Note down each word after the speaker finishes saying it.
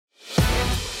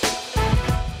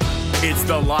It's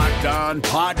the Locked On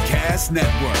Podcast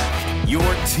Network, your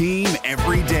team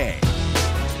every day.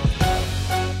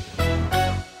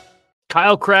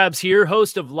 Kyle Krabs here,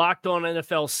 host of Locked On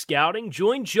NFL Scouting.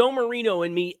 Join Joe Marino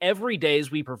and me every day as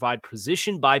we provide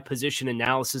position-by-position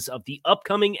analysis of the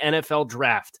upcoming NFL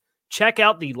Draft. Check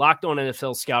out the Locked On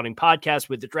NFL Scouting podcast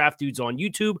with the Draft Dudes on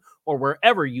YouTube or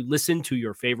wherever you listen to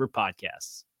your favorite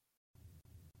podcasts.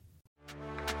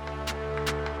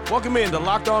 Welcome in to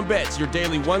Locked On Bets, your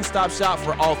daily one-stop shop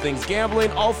for all things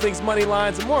gambling, all things money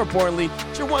lines, and more importantly,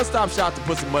 it's your one-stop shop to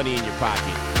put some money in your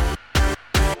pocket.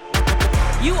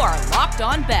 You are Locked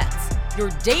On Bets, your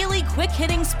daily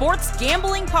quick-hitting sports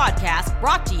gambling podcast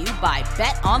brought to you by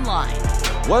Bet Online.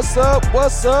 What's up?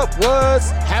 What's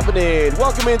happening?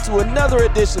 Welcome into another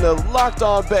edition of Locked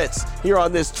On Bets here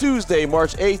on this Tuesday,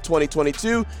 March 8th,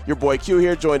 2022. Your boy Q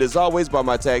here, joined as always by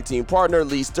my tag team partner,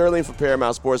 Lee Sterling from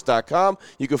ParamountSports.com.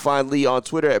 You can find Lee on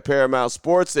Twitter at Paramount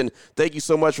Sports. And thank you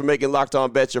so much for making Locked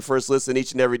On Bets your first listen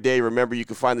each and every day. Remember, you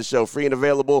can find the show free and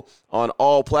available on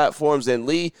all platforms. And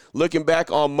Lee, looking back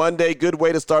on Monday, good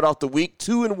way to start off the week.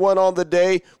 2-1 on the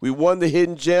day. We won the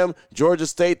hidden gem. Georgia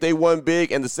State, they won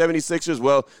big. And the 76ers,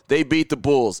 well, they beat the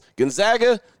Bulls.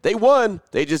 Gonzaga, they won.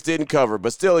 They just didn't cover.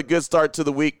 But still a good start to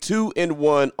the week.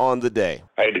 2-1 on the day.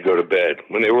 I had to go to bed.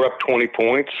 When they were up 20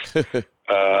 points,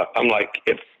 I'm like,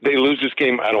 if they lose this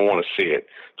game, I don't want to see it.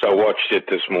 So I watched it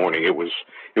this morning. It was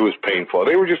painful.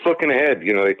 They were just looking ahead.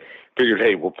 You know, they figured,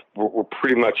 hey, we're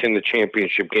pretty much in the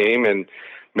championship game, and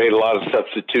made a lot of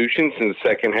substitutions in the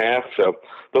second half. So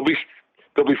they'll be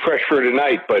fresh for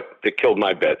tonight, but they killed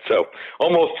my bet. So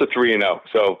almost to 3-0.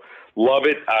 So love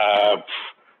it. I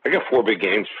got 4 big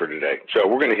games for today. So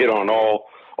we're going to hit on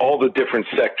all the different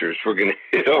sectors. We're going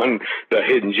to hit on the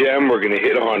hidden gem. We're going to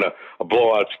hit on a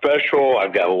blowout special.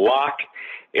 I've got a lock,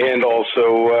 and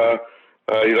also,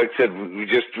 like I said,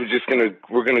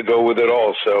 we're going to go with it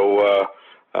all. So,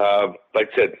 like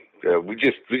I said, we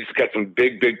just got some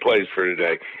big plays for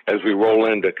today as we roll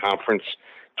into conference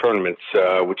tournaments,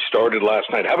 which started last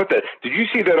night. How about that? Did you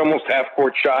see that almost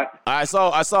half-court shot? I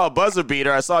saw a buzzer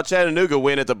beater. I saw Chattanooga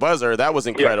win at the buzzer. That was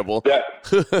incredible. Yeah,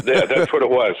 that's what it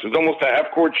was. It was almost a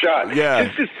half-court shot. Yeah.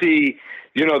 Just to see,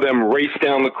 them race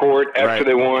down the court after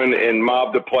they won and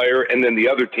mob the player, and then the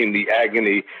other team, the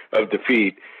agony of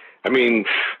defeat. I mean,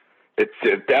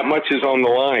 that much is on the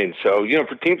line. So,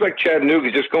 for teams like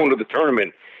Chattanooga, just going to the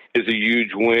tournament is a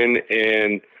huge win,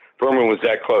 and Furman was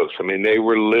that close. I mean, they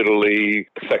were literally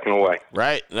a second away.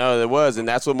 Right. No, it was, and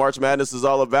that's what March Madness is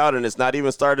all about, and it's not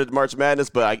even started March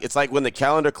Madness, but it's like when the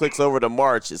calendar clicks over to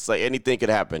March, it's like anything could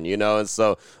happen, and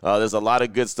so there's a lot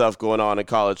of good stuff going on in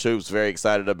college hoops. Very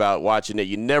excited about watching it.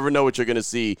 You never know what you're going to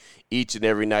see each and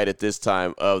every night at this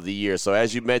time of the year. So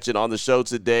as you mentioned on the show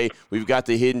today, we've got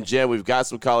the hidden gem. We've got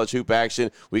some college hoop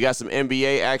action. We got some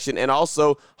NBA action and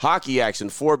also hockey action.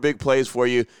 4 big plays for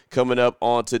you coming up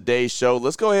on today's show.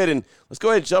 Let's go ahead and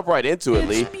jump right into it,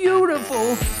 Lee. It's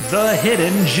beautiful. The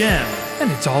hidden gem. And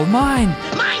it's all mine.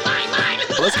 Mine.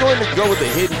 Let's go ahead and go with the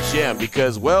hidden gem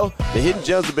because, well, the hidden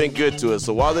gems have been good to us.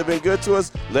 So while they've been good to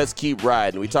us, let's keep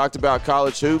riding. We talked about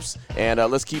college hoops, and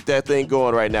let's keep that thing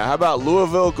going right now. How about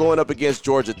Louisville going up against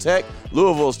Georgia Tech?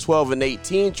 Louisville's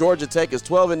 12-18. Georgia Tech is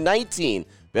 12-19.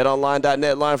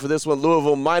 BetOnline.net line for this one.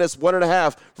 Louisville minus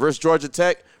 1.5 versus Georgia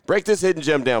Tech. Break this hidden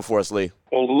gem down for us, Lee.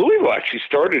 Well, Louisville actually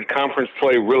started conference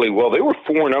play really well. They were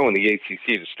 4-0 in the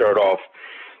ACC to start off.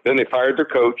 Then they fired their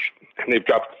coach, and they've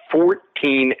dropped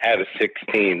 14 out of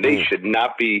 16. They should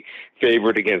not be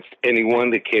favored against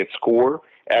anyone that can't score,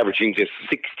 averaging just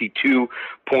 62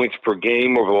 points per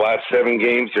game over the last 7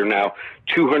 games. They're now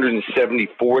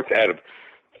 274th out of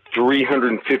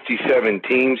 357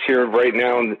 teams here right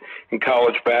now in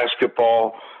college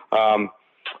basketball.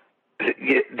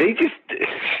 They just,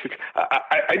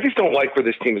 I just don't like where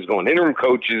this team is going. Interim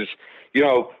coaches,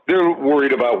 they're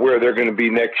worried about where they're going to be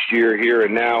next year here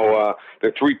and now.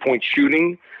 Their 3-point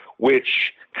shooting,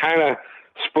 which kind of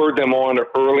spurred them on to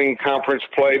early in conference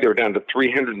play. They're down to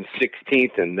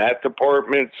 316th in that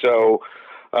department. So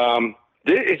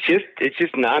it's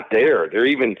just not there. They're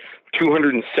even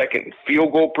 202nd in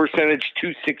field goal percentage,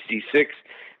 266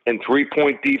 in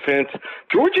 3-point defense.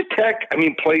 Georgia Tech,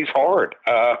 plays hard.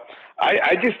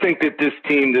 I just think that this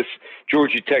team, this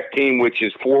Georgia Tech team, which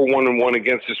is 4-1-1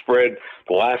 against the spread,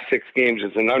 the last 6 games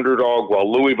is an underdog,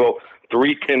 while Louisville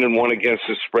 3-10-1 against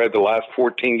the spread, the last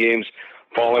 14 games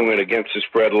following an against the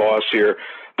spread loss here.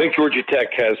 I think Georgia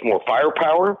Tech has more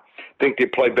firepower. I think they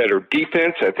play better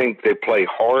defense. I think they play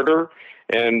harder,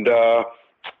 and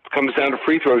comes down to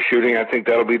free throw shooting. I think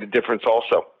that'll be the difference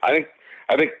also. I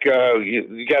think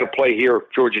you got to play here,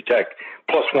 Georgia Tech.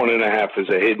 plus 1.5 is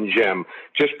a hidden gem.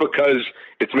 Just because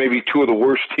it's maybe two of the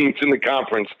worst teams in the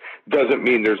conference doesn't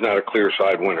mean there's not a clear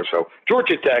side winner. So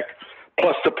Georgia Tech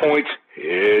plus the points,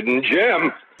 hidden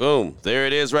gem. Boom. There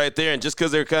it is right there. And just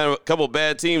because they're kind of a couple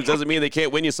bad teams doesn't mean they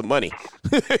can't win you some money.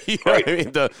 You know what I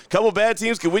mean? The couple bad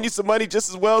teams can win you some money just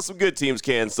as well as some good teams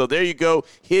can. So there you go.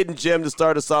 Hidden gem to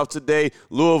start us off today.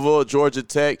 Louisville, Georgia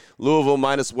Tech. Louisville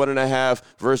minus 1.5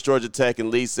 versus Georgia Tech. And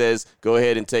Lee says go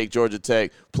ahead and take Georgia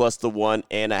Tech plus the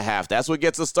 1.5. That's what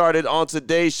gets us started on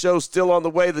today's show. Still on the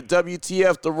way, the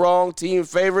WTF, the wrong team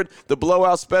favorite, the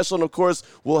blowout special. And, of course,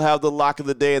 we'll have the lock of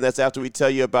the day. And that's after we tell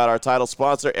you about our title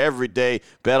sponsor every day,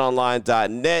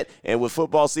 betonline.net. And with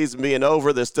football season being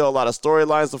over, there's still a lot of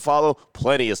storylines to follow,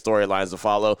 plenty of storylines to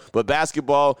follow. But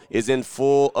basketball is in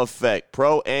full effect.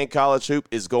 Pro and college hoop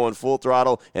is going full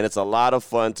throttle, and it's a lot of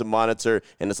fun to monitor,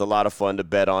 and it's a lot of fun to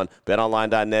bet on.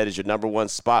 Betonline.net is your number one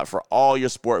spot for all your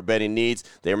sport betting needs.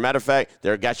 Matter of fact,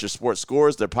 they've got your sports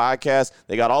scores, their podcast.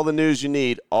 They got all the news you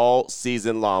need all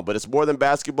season long. But it's more than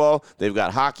basketball. They've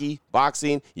got hockey,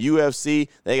 boxing, UFC.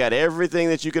 They got everything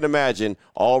that you can imagine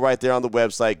all right there on the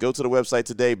website. Go to the website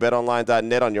today,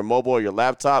 betonline.net on your mobile or your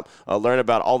laptop. Learn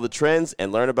about all the trends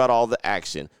and learn about all the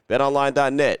action.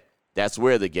 Betonline.net, that's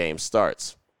where the game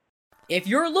starts. If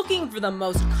you're looking for the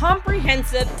most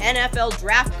comprehensive NFL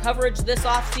draft coverage this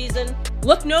offseason,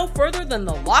 look no further than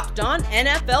the Locked On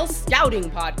NFL Scouting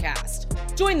Podcast.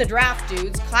 Join the draft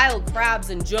dudes, Kyle Krabs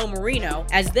and Joe Marino,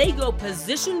 as they go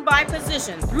position by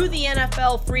position through the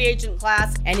NFL free agent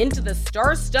class and into the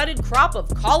star-studded crop of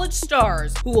college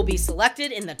stars who will be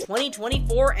selected in the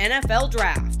 2024 NFL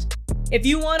Draft. If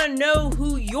you want to know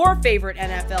who your favorite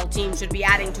NFL team should be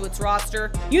adding to its roster,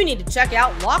 you need to check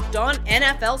out Locked On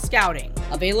NFL Scouting,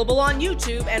 available on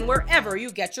YouTube and wherever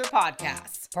you get your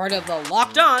podcasts. Part of the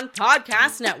Locked On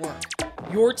Podcast Network,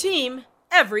 your team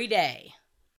every day.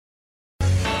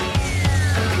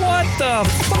 What the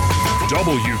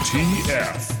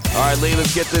WTF? All right, Lee,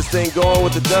 let's get this thing going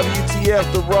with the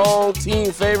WTF, the wrong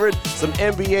team favorite, some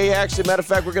NBA action. Matter of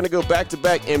fact, we're going to go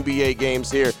back-to-back NBA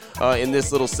games here in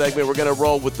this little segment. We're going to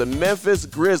roll with the Memphis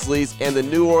Grizzlies and the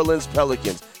New Orleans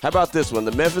Pelicans. How about this one?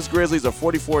 The Memphis Grizzlies are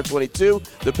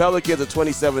 44-22. The Pelicans are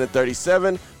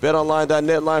 27-37.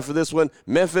 BetOnline.net line for this one,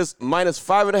 Memphis minus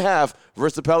 5.5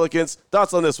 versus the Pelicans.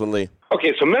 Thoughts on this one, Lee?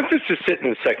 Okay, so Memphis is sitting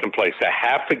in second place, a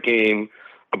half a game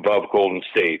above Golden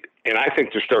State, and I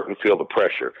think they're starting to feel the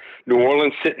pressure. New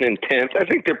Orleans sitting in 10th. I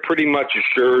think they're pretty much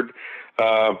assured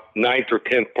 9th or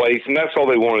 10th place, and that's all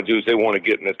they want to do is they want to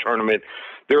get in the tournament.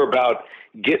 They're about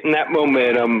getting that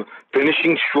momentum,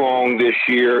 finishing strong this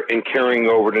year, and carrying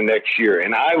over to next year.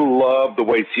 And I love the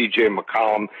way C.J.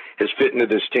 McCollum has fit into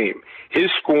this team.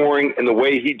 His scoring and the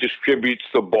way he distributes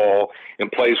the ball and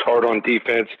plays hard on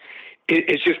defense,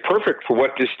 it's just perfect for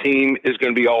what this team is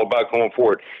going to be all about going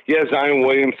forward. Yeah, Zion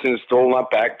Williamson is still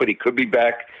not back, but he could be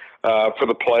back for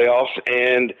the playoffs.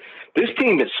 And this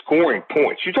team is scoring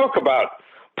points. You talk about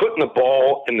putting the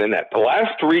ball in the net. The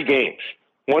last three games,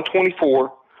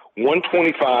 124,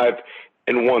 125,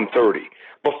 and 130.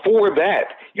 Before that,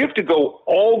 you have to go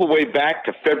all the way back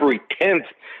to February 10th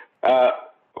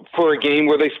for a game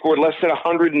where they scored less than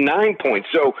 109 points.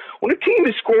 So when a team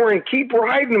is scoring, keep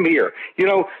riding them here. You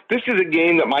know, this is a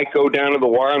game that might go down to the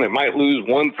wire and it might lose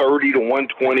 130 to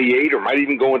 128 or might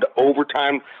even go into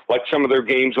overtime like some of their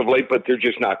games of late, but they're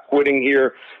just not quitting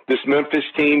here. This Memphis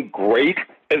team, great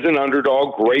as an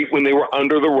underdog, great when they were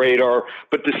under the radar,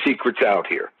 but the secret's out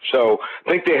here. So I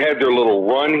think they had their little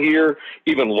run here,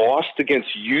 even lost against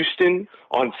Houston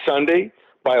on Sunday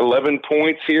by 11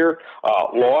 points here,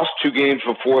 lost 2 games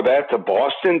before that to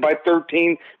Boston by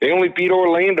 13. They only beat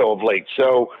Orlando of late.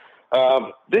 So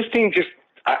this team just,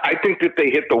 I think that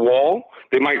they hit the wall.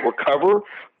 They might recover,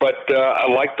 but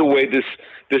I like the way this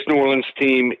New Orleans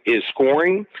team is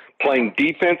scoring, playing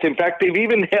defense. In fact, they've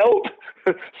even held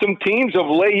some teams of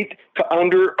late to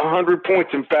under 100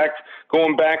 points. In fact,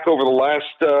 going back over the last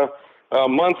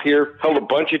month here, held a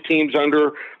bunch of teams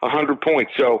under 100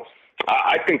 points. So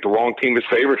I think the wrong team is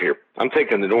favored here. I'm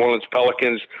taking the New Orleans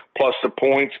Pelicans plus the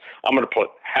points. I'm going to put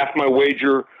half my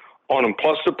wager on them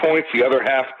plus the points, the other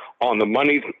half on the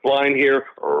money line here.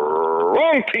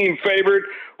 Wrong team favored.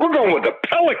 We're going with the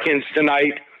Pelicans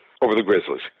tonight over the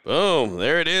Grizzlies. Boom.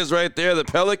 There it is right there. The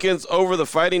Pelicans over the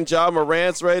Fighting Ja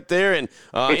Morants right there. And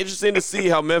interesting to see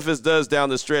how Memphis does down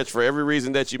the stretch for every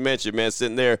reason that you mentioned, man,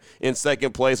 sitting there in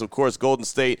second place. Of course, Golden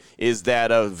State is that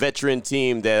veteran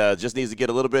team that just needs to get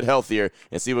a little bit healthier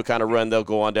and see what kind of run they'll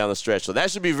go on down the stretch. So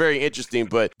that should be very interesting,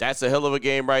 but that's a hell of a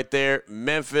game right there.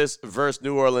 Memphis versus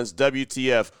New Orleans,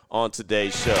 WTF on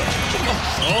today's show.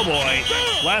 Oh, boy.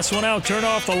 Last one out, turn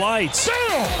off the lights.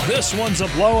 This one's a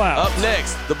blowout. Up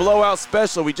next, the blowout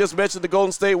special. We just mentioned the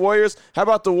Golden State Warriors. How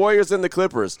about the Warriors and the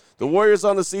Clippers? The Warriors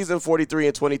on the season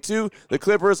 43-22. The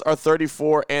Clippers are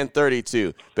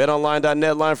 34-32.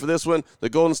 BetOnline.net line for this one. The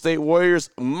Golden State Warriors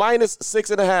minus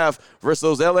 6.5 versus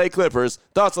those LA Clippers.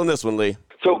 Thoughts on this one, Lee?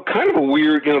 So kind of a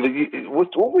weird,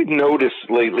 what we've noticed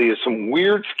lately is some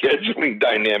weird scheduling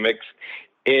dynamics.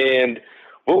 And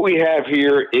what we have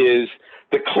here is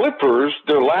the Clippers,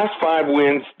 their last 5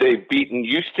 wins, they've beaten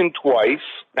Houston twice,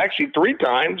 actually 3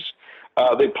 times.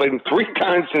 They played them 3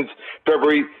 times since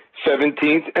February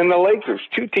 17th. And the Lakers,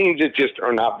 2 teams that just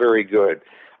are not very good.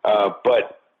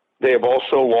 But they have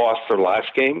also lost their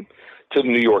last game to the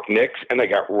New York Knicks, and they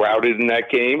got routed in that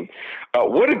game.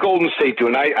 What did Golden State do?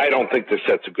 And I don't think this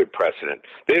sets a good precedent.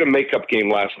 They had a makeup game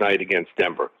last night against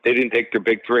Denver. They didn't take their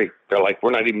big 3. They're like,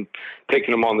 we're not even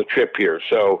taking them on the trip here.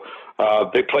 So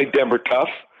they played Denver tough.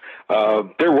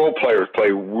 Their role players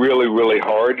play really, really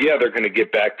hard. Yeah, they're going to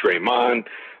get back Draymond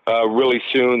really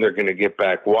soon. They're going to get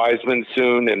back Wiseman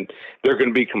soon, and they're going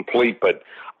to be complete. But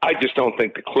I just don't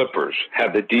think the Clippers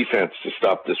have the defense to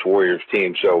stop this Warriors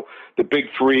team. So the big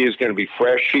 3 is going to be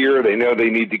fresh here. They know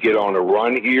they need to get on a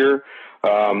run here.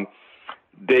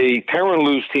 The Tyronn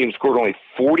Lue's team scored only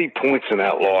 40 points in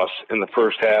that loss in the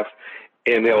first half,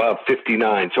 and they allowed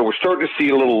 59. So we're starting to see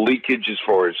a little leakage as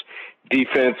far as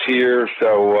defense here.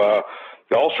 So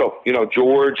also,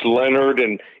 George, Leonard,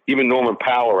 and even Norman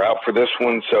Powell are out for this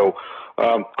one. So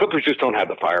Clippers just don't have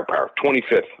the firepower.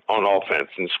 25th on offense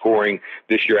in scoring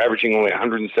this year, averaging only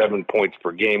 107 points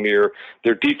per game here.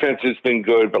 Their defense has been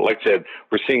good, but like I said,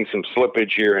 we're seeing some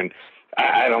slippage here, and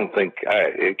I don't think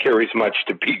it carries much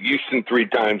to beat Houston 3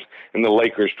 times and the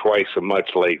Lakers twice a much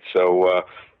late. So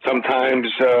sometimes,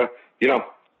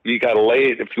 you got to lay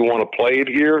it if you want to play it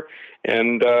here.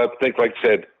 And I think, like I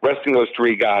said, resting those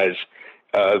 3 guys,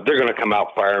 they're going to come out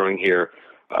firing here.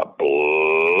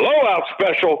 Blowout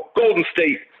special, Golden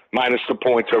State minus the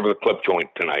points over the clip joint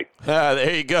tonight.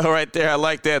 There you go right there. I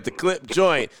like that. The clip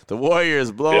joint, the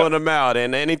Warriors blowing them out.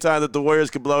 And anytime that the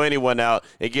Warriors can blow anyone out,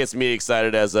 it gets me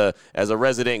excited as a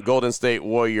resident Golden State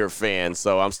Warrior fan.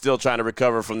 So I'm still trying to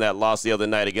recover from that loss the other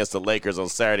night against the Lakers on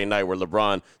Saturday night where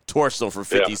LeBron torched them for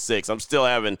 56. I'm still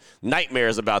having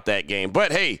nightmares about that game.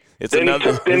 But, hey, it's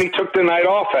another. Then he took the night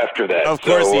off after that. Of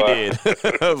course he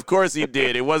did. Of course he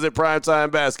did. It wasn't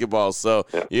primetime basketball. So,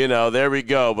 there we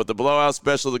go. But the blowout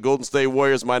special, the Golden State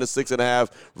Warriors minus 6.5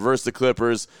 versus the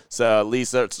Clippers. So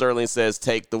Lisa Sterling says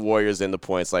take the Warriors in the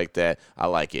points like that. I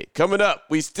like it. Coming up,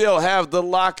 we still have the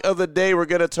lock of the day. We're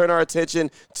going to turn our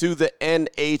attention to the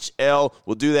NHL.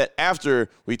 We'll do that after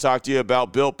we talk to you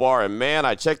about Built Bar. And, man,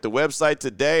 I checked the website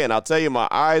today, and I'll tell you, my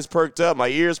eyes perked up, my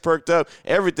ears perked up.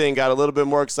 Everything got a little bit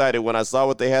more excited when I saw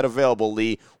what they had available,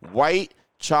 Lee. White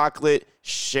chocolate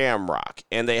shamrock.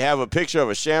 And they have a picture of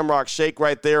a shamrock shake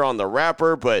right there on the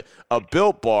wrapper, but a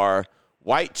Built Bar,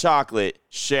 white chocolate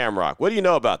shamrock. What do you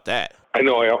know about that? I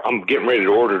know I'm getting ready to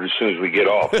order it as soon as we get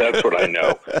off. That's what I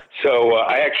know. So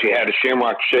I actually had a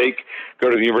shamrock shake,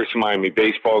 go to the University of Miami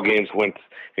baseball games, went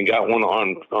and got one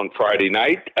on Friday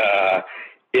night.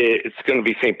 It's going to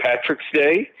be St. Patrick's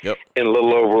Day in a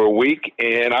little over a week,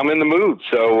 and I'm in the mood.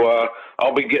 So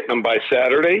I'll be getting them by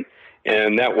Saturday,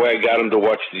 and that way I got them to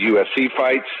watch the UFC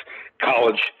fights,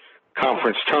 college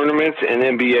conference tournaments, and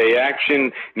NBA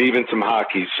action, and even some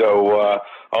hockey. So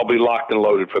I'll be locked and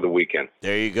loaded for the weekend.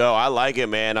 There you go. I like it,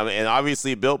 man. And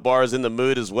obviously Built Bar is in the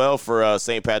mood as well for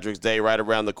St. Patrick's Day right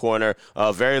around the corner.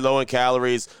 Very low in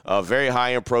calories, very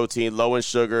high in protein, low in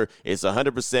sugar. It's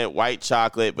 100% white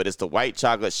chocolate, but it's the white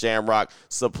chocolate shamrock.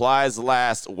 Supplies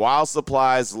last while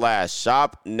supplies last.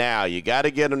 Shop now. You got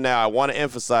to get them now. I want to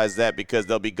emphasize that because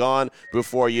they'll be gone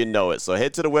before you know it. So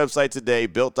head to the website today,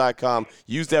 built.com.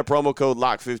 Use that promo code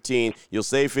LOCK15. You'll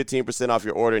save 15% off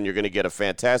your order, and you're going to get a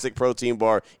fantastic protein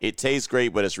bar. It tastes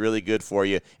great, but it's really good for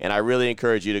you, and I really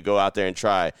encourage you to go out there and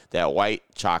try that white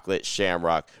chocolate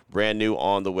shamrock, brand new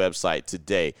on the website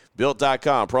today.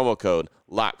 Built.com, promo code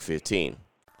LOCK15.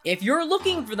 If you're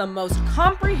looking for the most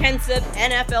comprehensive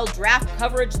NFL draft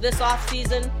coverage this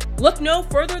offseason, look no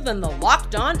further than the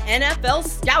Locked On NFL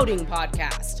Scouting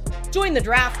Podcast. Join the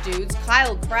draft dudes,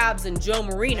 Kyle Krabs and Joe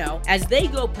Marino, as they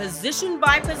go position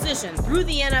by position through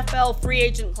the NFL free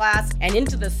agent class and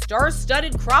into the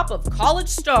star-studded crop of college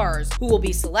stars who will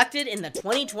be selected in the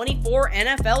 2024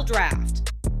 NFL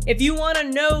Draft. If you want to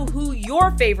know who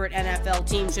your favorite NFL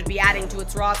team should be adding to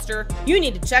its roster, you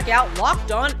need to check out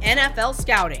Locked On NFL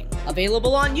Scouting,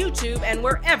 available on YouTube and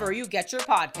wherever you get your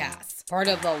podcasts. Part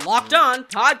of the Locked On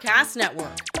Podcast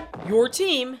Network, your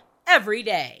team every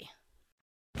day.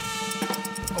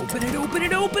 Open it, open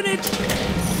it, open it.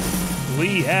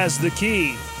 Lee has the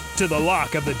key to the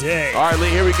lock of the day. All right, Lee,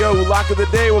 here we go. Lock of the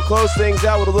day. We'll close things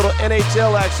out with a little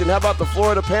NHL action. How about the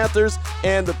Florida Panthers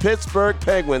and the Pittsburgh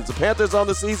Penguins? The Panthers on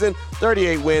the season,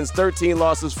 38 wins, 13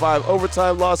 losses, 5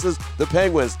 overtime losses. The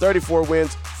Penguins, 34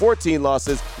 wins, 14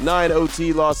 losses, 9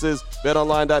 OT losses.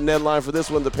 BetOnline.net line for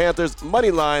this one. The Panthers,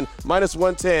 money line,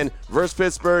 -110 versus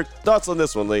Pittsburgh. Thoughts on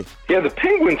this one, Lee? Yeah, the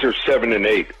Penguins are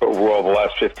 7-8 overall the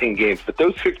last 15 games, but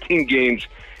those 15 games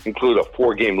include a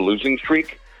 4-game losing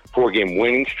streak, 4-game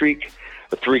winning streak,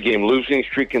 a 3-game losing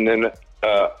streak, and then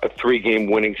a 3-game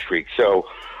winning streak. So,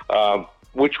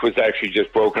 which was actually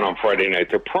just broken on Friday night.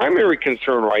 Their primary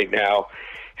concern right now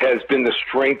has been the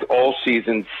strength all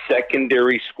season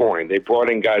secondary scoring. They brought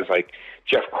in guys like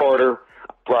Jeff Carter,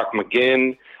 Brock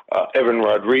McGinn, Evan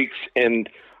Rodrigues, and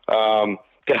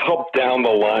to help down the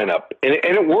lineup. And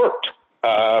it worked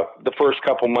the first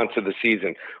couple months of the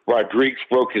season. Rodrigues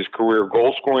broke his career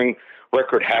goal-scoring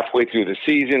record halfway through the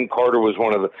season. Carter was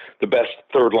one of the best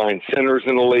third-line centers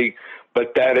in the league,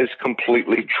 but that is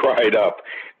completely dried up.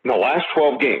 In the last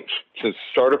 12 games, since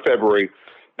the start of February,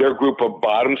 their group of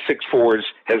bottom 6 forwards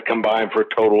has combined for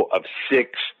a total of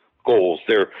 6 goals.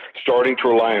 They're starting to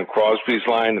rely on Crosby's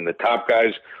line and the top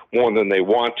guys more than they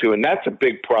want to, and that's a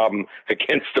big problem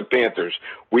against the Panthers.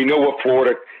 We know what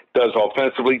Florida does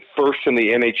offensively, first in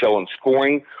the NHL in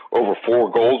scoring, over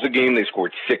 4 goals a game. They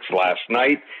scored 6 last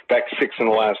night, back 6 in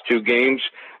the last 2 games.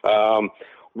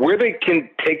 Where they can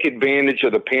take advantage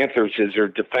of the Panthers is their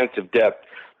defensive depth.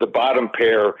 The bottom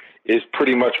pair is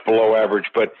pretty much below average,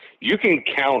 but you can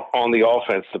count on the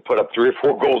offense to put up 3 or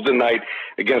 4 goals a night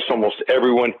against almost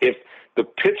everyone. If the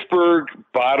Pittsburgh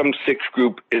bottom 6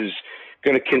 group is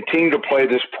going to continue to play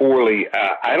this poorly,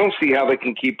 I don't see how they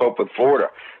can keep up with Florida.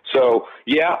 So,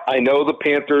 yeah, I know the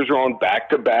Panthers are on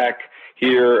back-to-back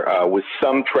here with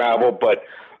some travel, but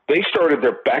they started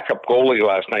their backup goalie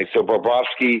last night, so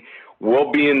Bobrovsky will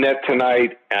be in net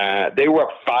tonight. They were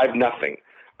up 5-0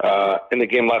 in the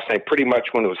game last night, pretty much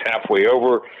when it was halfway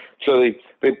over. So they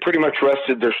pretty much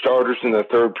rested their starters in the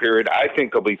third period. I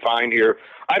think they'll be fine here.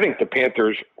 I think the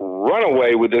Panthers run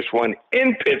away with this one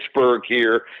in Pittsburgh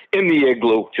here in the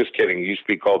Igloo. Just kidding. It used to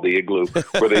be called the Igloo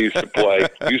where they used to play.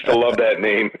 Used to love that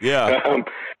name. Yeah.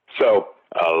 So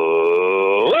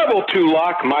level 2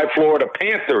 lock, my Florida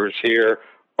Panthers here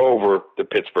over the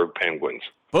Pittsburgh Penguins.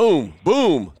 Boom,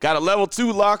 boom. Got a level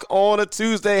 2 lock on a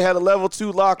Tuesday, had a level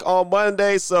 2 lock on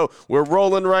Monday, so we're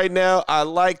rolling right now. I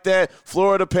like that.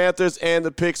 Florida Panthers and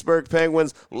the Pittsburgh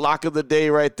Penguins. Lock of the day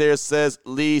right there, says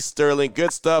Lee Sterling.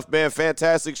 Good stuff, man.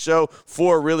 Fantastic show.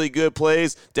 4 really good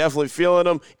plays. Definitely feeling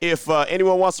them. If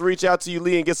anyone wants to reach out to you,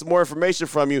 Lee, and get some more information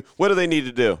from you, what do they need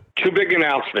to do? 2 big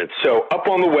announcements. So up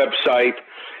on the website,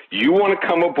 you want to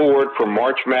come aboard for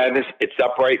March Madness. It's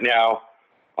up right now,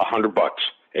 $100.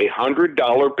 A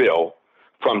 $100 bill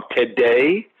from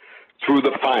today through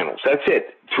the finals. That's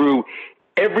it. Through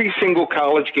every single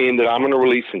college game that I'm going to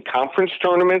release in conference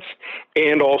tournaments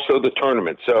and also the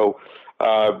tournament. So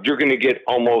you're going to get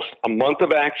almost a month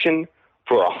of action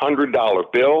for a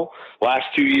 $100 bill.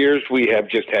 Last 2 years, we have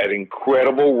just had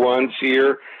incredible runs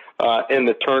here in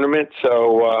the tournament.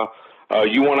 So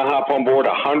you want to hop on board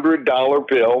a $100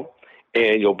 bill,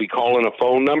 and you'll be calling a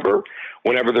phone number.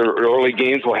 Whenever the early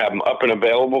games, we'll have them up and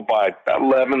available by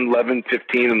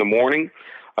 11:15 in the morning.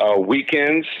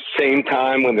 Weekends, same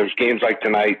time when there's games like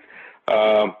tonight,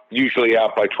 usually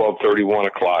out by 12:30, 1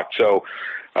 o'clock. So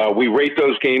we rate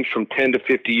those games from 10 to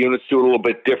 50 units, do it a little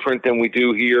bit different than we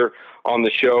do here on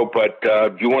the show. But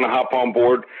if you want to hop on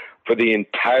board for the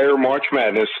entire March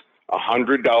Madness, a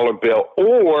 $100 bill,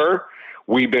 or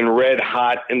we've been red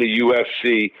hot in the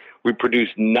UFC. We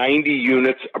produced 90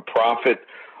 units of profit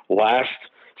last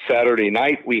Saturday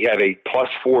night. We had a plus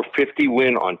 450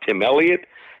 win on Tim Elliott,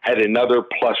 had another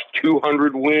plus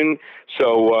 200 win.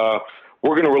 So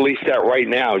we're going to release that right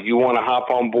now. You want to hop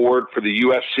on board for the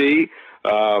UFC,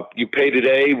 you pay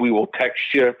today. We will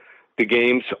text you the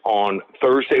games on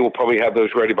Thursday. We'll probably have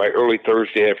those ready by early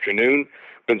Thursday afternoon.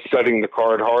 Been studying the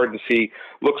card hard and see,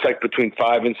 looks like between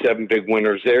 5 and 7 big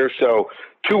winners there. So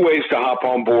 2 ways to hop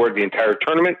on board the entire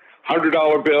tournament,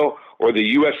 $100 bill, or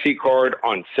the UFC card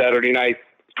on Saturday night,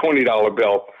 $20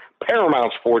 bill,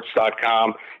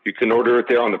 ParamountSports.com. You can order it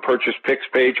there on the Purchase Picks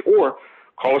page or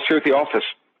call us here at the office,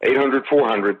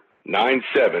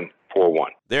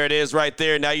 800-400-9741. There it is right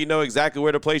there. Now you know exactly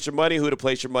where to place your money, who to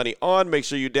place your money on. Make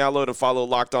sure you download and follow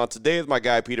Locked On Today with my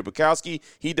guy, Peter Bukowski.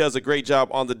 He does a great job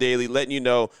on the daily, letting you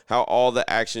know how all the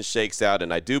action shakes out.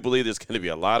 And I do believe there's going to be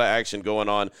a lot of action going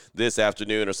on this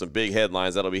afternoon, or some big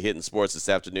headlines that'll be hitting sports this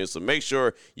afternoon. So make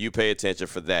sure you pay attention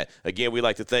for that. Again, we'd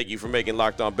like to thank you for making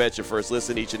Locked On Bets your first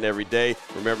listen each and every day.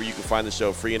 Remember, you can find the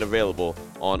show free and available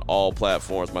on all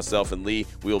platforms. Myself and Lee,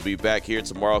 we will be back here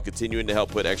tomorrow, continuing to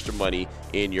help put extra money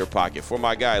in your pocket. For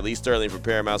my guy, Lee Sterling from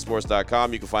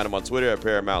ParamountSports.com. You can find him on Twitter at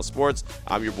Paramount Sports.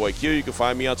 I'm your boy Q. You can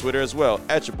find me on Twitter as well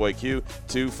at your boy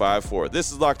Q254.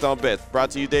 This is Locked On Bets, brought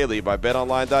to you daily by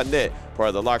BetOnline.net, part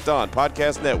of the Locked On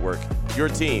Podcast Network. Your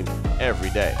team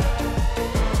every day.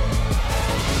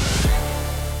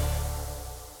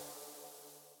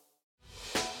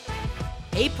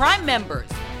 Hey, Prime members,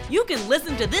 you can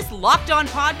listen to this Locked On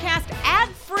podcast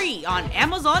ad-free on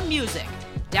Amazon Music.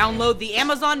 Download the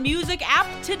Amazon Music app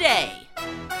today.